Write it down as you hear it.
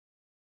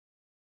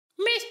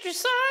Mr.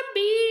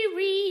 Zombie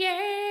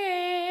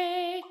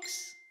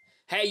Reacts.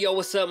 Hey yo,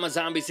 what's up my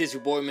zombies? It's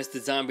your boy Mr.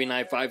 Zombie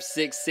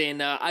 956,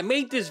 and I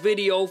made this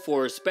video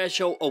for a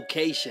special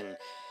occasion.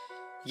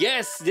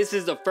 Yes, this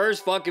is the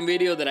first fucking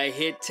video that I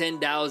hit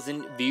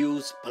 10,000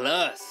 views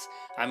plus.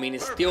 I mean,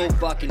 it's still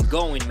fucking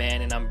going,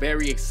 man, and I'm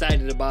very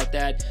excited about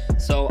that.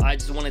 So I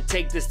just want to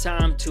take this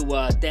time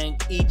to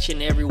thank each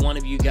and every one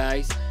of you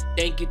guys.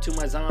 Thank you to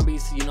my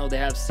zombies, you know, that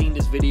have seen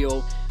this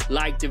video,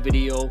 liked the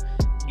video,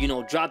 you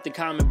know, drop the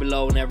comment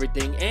below and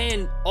everything.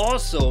 And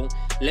also,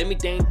 let me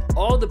thank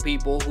all the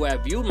people who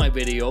have viewed my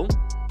video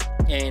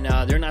and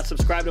they're not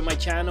subscribed to my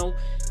channel.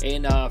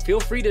 And feel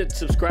free to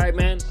subscribe,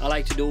 man. I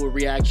like to do a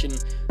reaction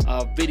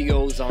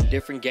videos on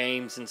different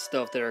games and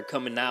stuff that are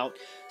coming out.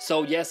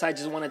 So yes, I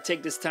just want to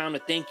take this time to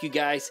thank you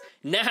guys.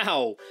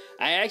 Now,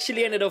 I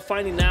actually ended up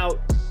finding out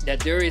that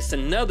there is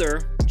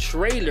another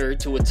trailer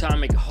to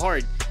Atomic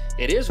Heart.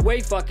 It is way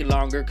fucking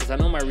longer because I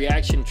know my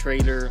reaction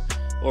trailer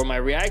or my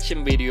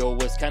reaction video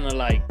was kind of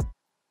like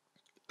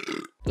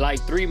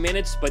 3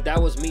 minutes, but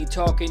that was me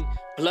talking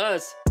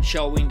plus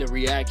showing the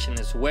reaction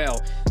as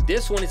well.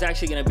 This one is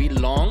actually gonna be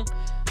long.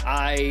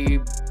 I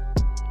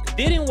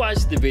didn't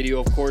watch the video,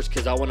 of course,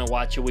 because I want to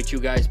watch it with you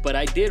guys, but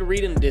I did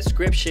read in the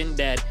description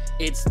that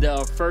it's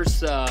the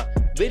first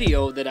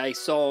video that I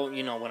saw,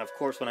 you know, when I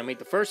made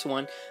the first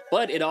one,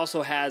 but it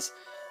also has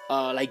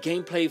like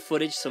gameplay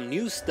footage, some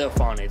new stuff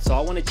on it. So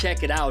I want to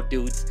check it out,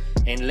 dudes,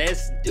 and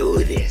let's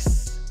do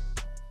this.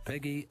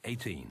 Peggy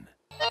 18.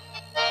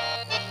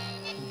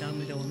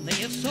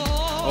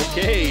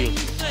 Okay,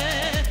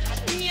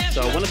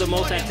 so one of the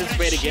most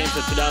anticipated games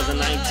of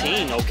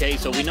 2019. Okay,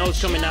 so we know it's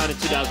coming out in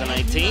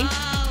 2019.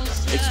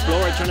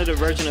 Explore alternative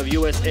version of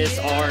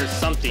USSR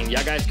something.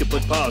 Y'all guys could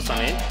put pause on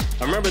it.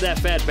 I remember that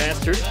fat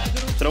bastard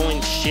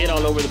throwing shit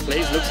all over the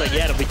place. Looks like he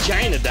had a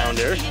vagina down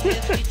there.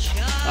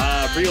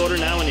 Pre-order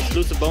now and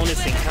exclusive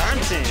bonus and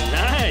content.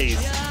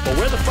 Nice. But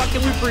where the fuck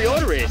can we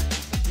pre-order it?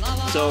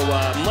 So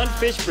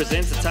Mundfish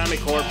presents Atomic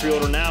Heart.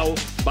 Pre-order now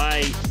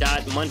by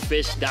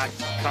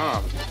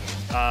 .mundfish.com.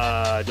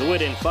 Do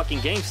it in fucking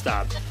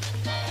GameStop.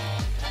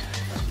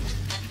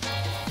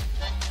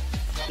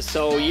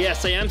 So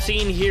yes, I am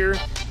seeing here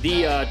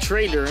the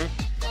trailer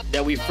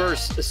that we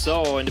first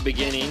saw in the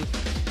beginning,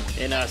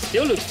 and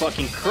still looks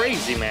fucking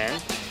crazy, man.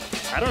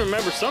 I don't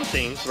remember some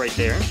things right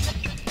there.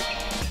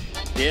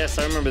 Yes,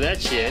 I remember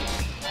that shit.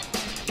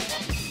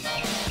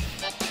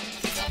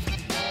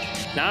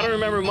 Now I don't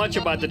remember much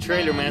about the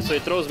trailer, man, so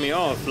it throws me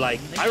off. Like,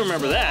 I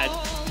remember that.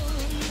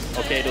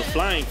 Okay, those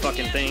flying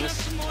fucking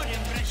things.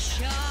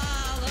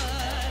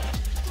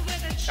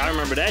 I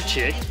remember that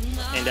chick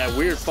and that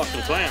weird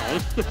fucking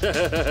clown.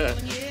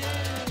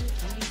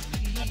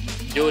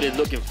 Dude is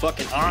looking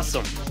fucking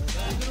awesome.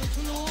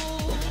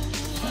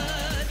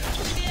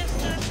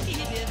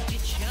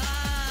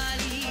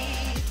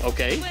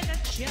 Okay.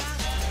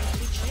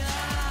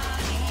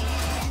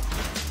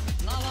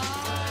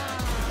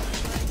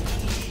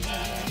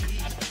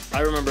 I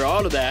remember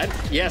all of that.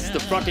 Yes, the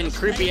fucking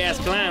creepy ass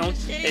clown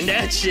and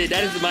that shit.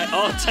 That is my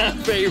all-time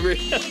favorite.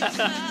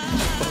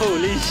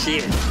 Holy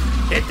shit.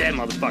 Hit that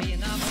motherfucker.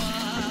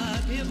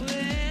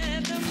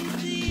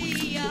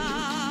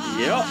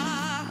 Yep.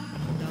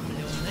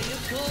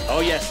 Oh,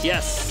 yes,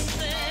 yes.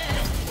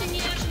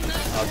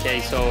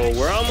 Okay, so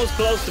we're almost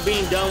close to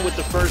being done with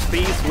the first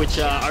piece, which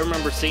I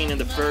remember seeing in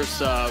the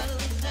first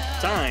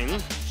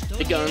time.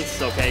 The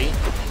guns, okay.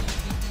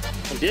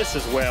 And this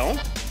as well.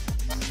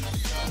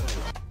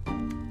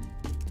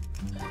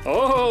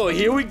 Oh,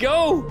 here we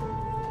go.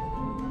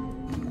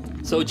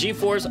 So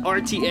GeForce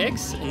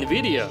RTX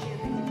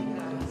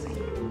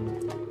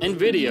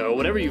NVIDIA,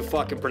 whatever you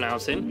fucking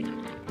pronounce it.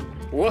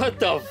 What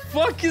the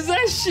fuck is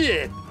that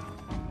shit?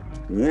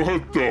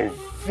 What the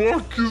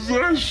fuck is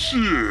that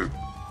shit?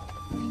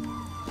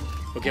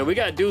 Okay, we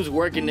got dudes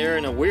working there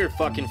and a weird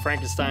fucking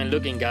Frankenstein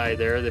looking guy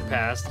there that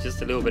passed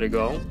just a little bit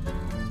ago.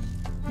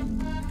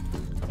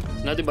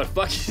 It's nothing but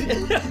fuck.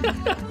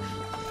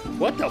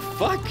 What the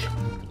fuck?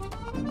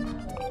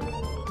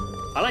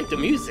 I like the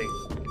music.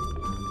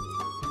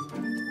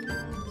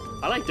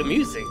 I like the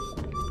music.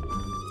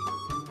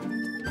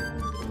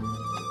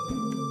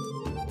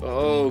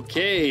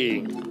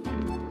 Okay.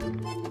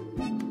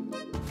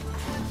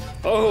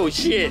 Oh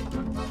shit.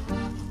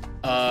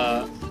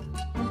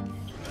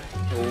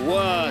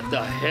 What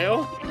the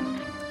hell?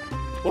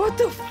 What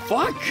the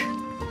fuck?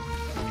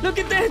 Look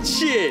at that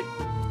shit.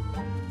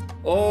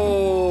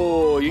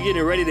 Oh, you're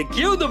getting ready to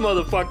kill the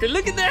motherfucker.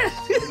 Look at that.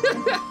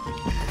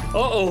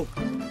 Uh-oh.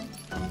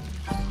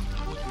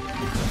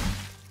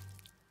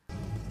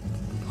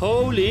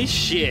 Holy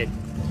shit.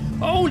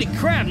 Holy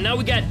crap, now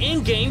we got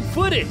in-game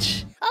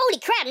footage. Holy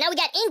crap, now we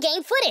got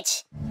in-game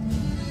footage.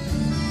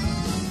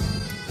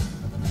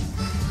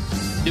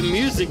 The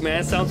music,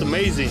 man, sounds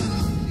amazing.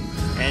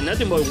 And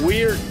nothing but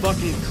weird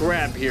fucking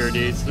crap here,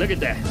 dudes. Look at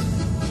that.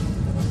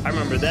 I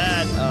remember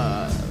that.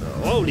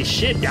 Holy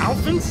shit,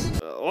 dolphins?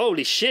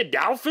 Holy shit,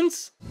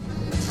 dolphins?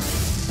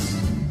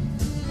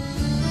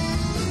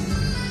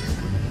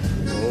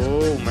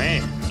 Oh,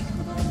 man.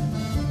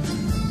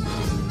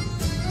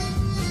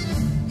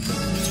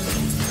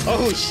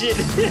 Oh shit,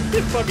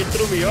 it fucking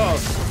threw me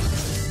off.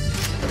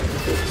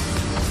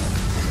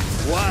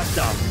 What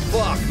the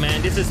fuck,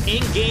 man? This is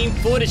in-game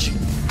footage,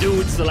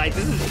 dude. So like,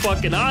 this is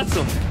fucking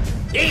awesome.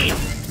 Damn.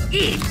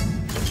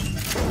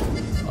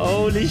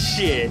 Holy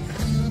shit.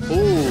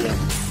 Ooh.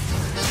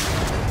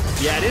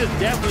 Yeah, this is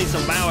definitely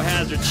some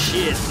biohazard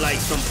shit. Like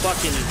some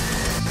fucking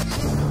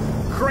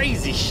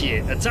crazy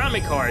shit.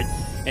 Atomic Heart.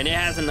 And it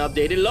has an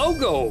updated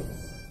logo.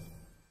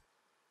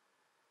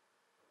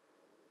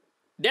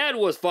 That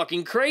was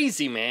fucking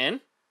crazy,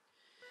 man.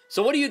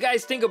 So what do you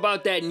guys think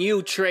about that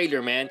new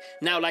trailer, man?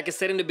 Now, like I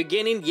said in the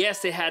beginning,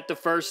 yes, it had the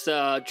first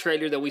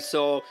trailer that we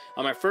saw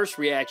on my first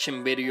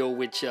reaction video,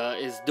 which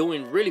is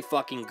doing really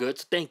fucking good.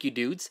 So thank you,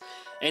 dudes.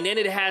 And then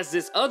it has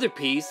this other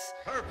piece,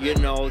 you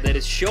know, that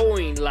is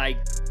showing like,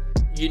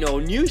 you know,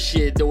 new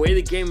shit. The way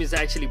the game is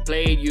actually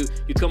played, you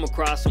come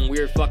across some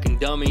weird fucking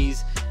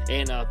dummies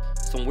and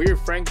some weird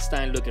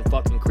Frankenstein looking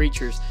fucking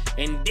creatures.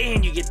 And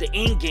then you get the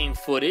in-game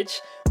footage,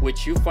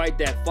 which you fight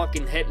that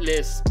fucking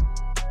headless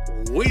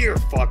weird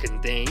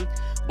fucking thing.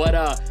 But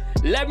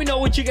let me know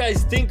what you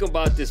guys think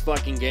about this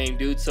fucking game,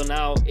 dude. So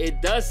now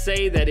it does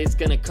say that it's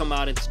gonna come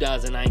out in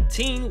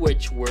 2019,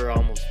 which we're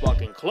almost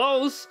fucking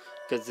close,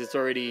 because it's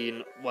already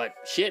in, what,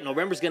 shit,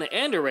 November's gonna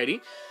end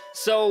already.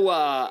 So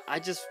I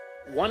just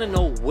want to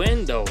know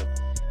when though,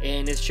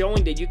 and it's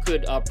showing that you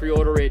could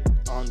pre-order it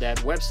on that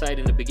website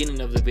in the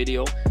beginning of the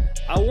video.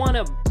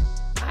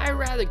 I'd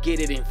rather get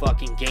it in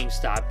fucking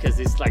GameStop, because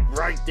it's like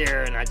right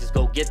there, and I just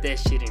go get that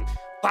shit and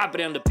pop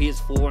it on the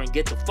PS4 and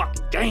get the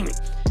fucking gaming.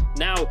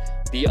 Now,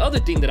 the other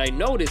thing that I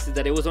noticed is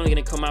that it was only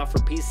gonna come out for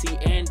PC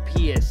and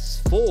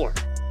PS4.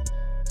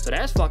 So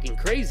that's fucking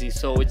crazy.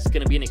 So it's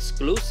gonna be an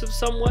exclusive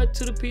somewhat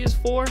to the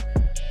PS4.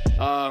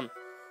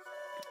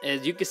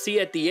 As you can see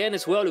at the end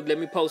as well, look, let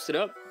me post it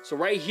up. So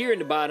right here in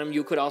the bottom,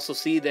 you could also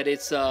see that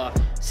it's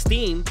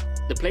Steam,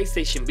 the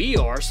PlayStation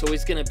VR. So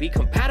it's gonna be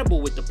compatible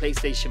with the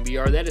PlayStation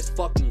VR. That is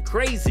fucking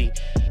crazy.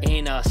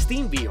 And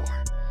Steam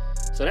VR.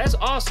 So that's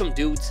awesome,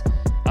 dudes.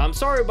 I'm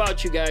sorry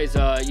about you guys,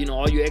 you know,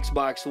 all you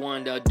Xbox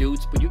One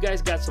dudes, but you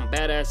guys got some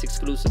badass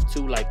exclusive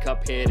too, like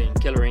Cuphead and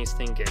Killer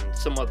Instinct and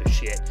some other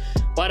shit.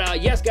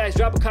 But yes, guys,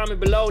 drop a comment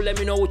below. Let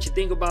me know what you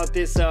think about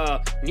this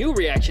new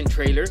reaction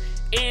trailer.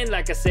 And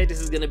like I said,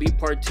 this is gonna be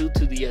part 2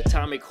 to the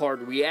Atomic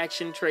Heart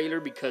reaction trailer,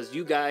 because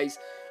you guys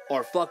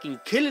are fucking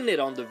killing it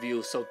on the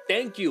views. So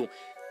thank you.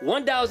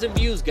 1,000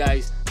 views,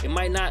 guys. It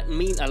might not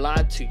mean a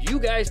lot to you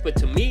guys, but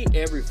to me,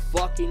 every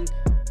fucking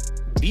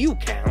view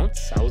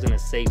counts. I was gonna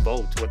say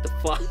votes, what the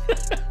fuck.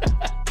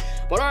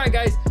 But alright,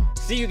 guys,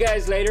 see you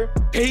guys later.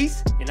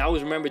 Peace, and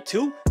always remember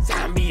to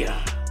zombie.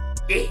 Yeah.